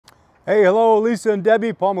Hey, hello, Lisa and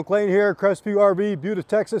Debbie. Paul McLean here, Crestview RV, Buda,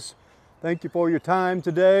 Texas. Thank you for your time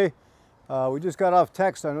today. We just got off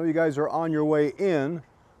text. I know you guys are on your way in,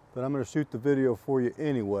 but I'm going to shoot the video for you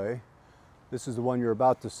anyway. This is the one you're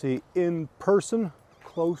about to see in person,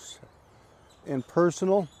 close and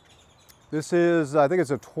personal. This is, I think it's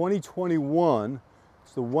a 2021.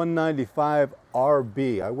 It's the 195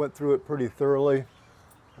 RB. I went through it pretty thoroughly.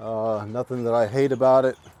 Nothing that I hate about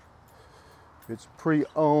it. It's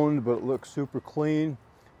pre-owned, but it looks super clean.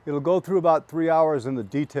 It'll go through about 3 hours in the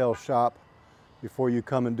detail shop before you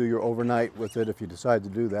come and do your overnight with it, if you decide to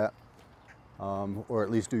do that, or at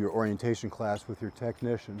least do your orientation class with your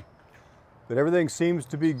technician. But everything seems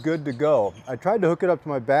to be good to go. I tried to hook it up to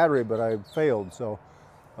my battery, but I failed, so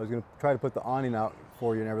I was going to try to put the awning out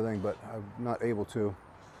for you and everything, but I'm not able to.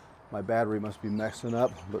 My battery must be messing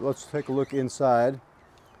up. But let's take a look inside.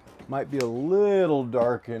 Might be a little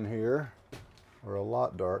dark in here. Or a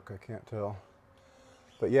lot dark, I can't tell.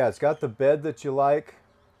 But yeah, it's got the bed that you like,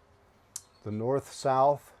 the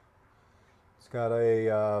north-south. It's got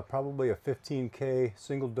a probably a 15K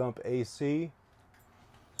single dump AC.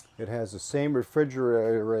 It has the same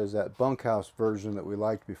refrigerator as that bunkhouse version that we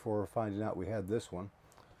liked before finding out we had this one.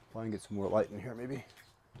 If I can get some more light in here, maybe.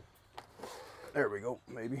 There we go,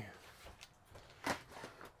 maybe.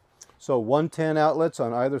 So 110 outlets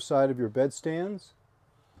on either side of your bed stands.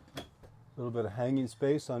 A little bit of hanging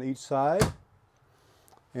space on each side.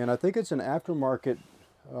 And I think it's an aftermarket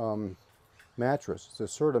mattress. It's a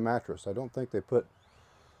Serta mattress. I don't think they put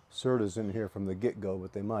Sertas in here from the get-go,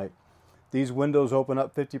 but they might. These windows open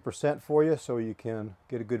up 50% for you, so you can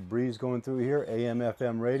get a good breeze going through here. AM,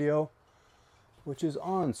 FM radio, which is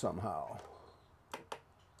on somehow.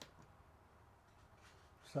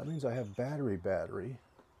 So that means I have battery.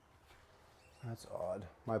 That's odd.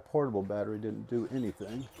 My portable battery didn't do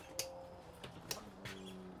anything.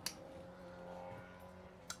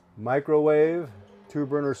 Microwave,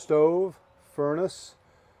 2-burner stove, furnace,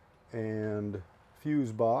 and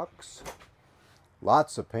fuse box.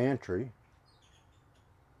 Lots of pantry.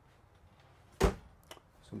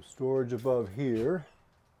 Some storage above here.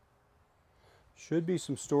 Should be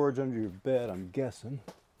some storage under your bed, I'm guessing.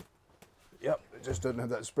 Yep, it just doesn't have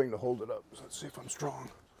that spring to hold it up. So let's see if I'm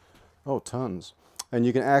strong. Oh, tons. And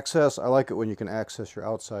you can access, I like it when you can access your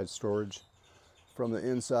outside storage from the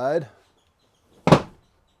inside.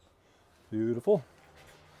 Beautiful.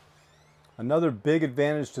 Another big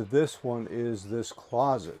advantage to this one is this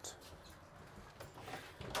closet.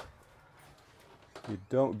 You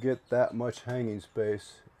don't get that much hanging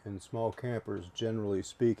space in small campers, generally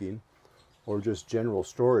speaking, or just general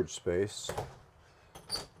storage space.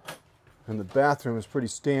 And the bathroom is pretty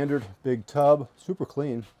standard, big tub, super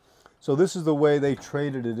clean. So this is the way they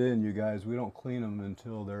traded it in, you guys. We don't clean them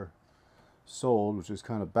until they're sold, which is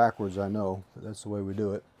kind of backwards, I know, but that's the way we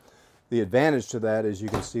do it. The advantage to that is you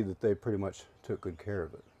can see that they pretty much took good care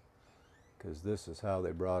of it, because this is how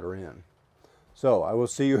they brought her in. So I will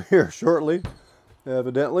see you here shortly,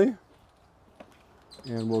 evidently,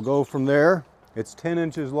 and we'll go from there. It's 10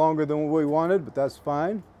 inches longer than what we wanted, but that's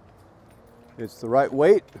fine. It's the right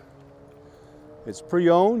weight. It's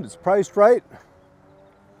pre-owned. It's priced right.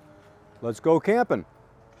 Let's go camping.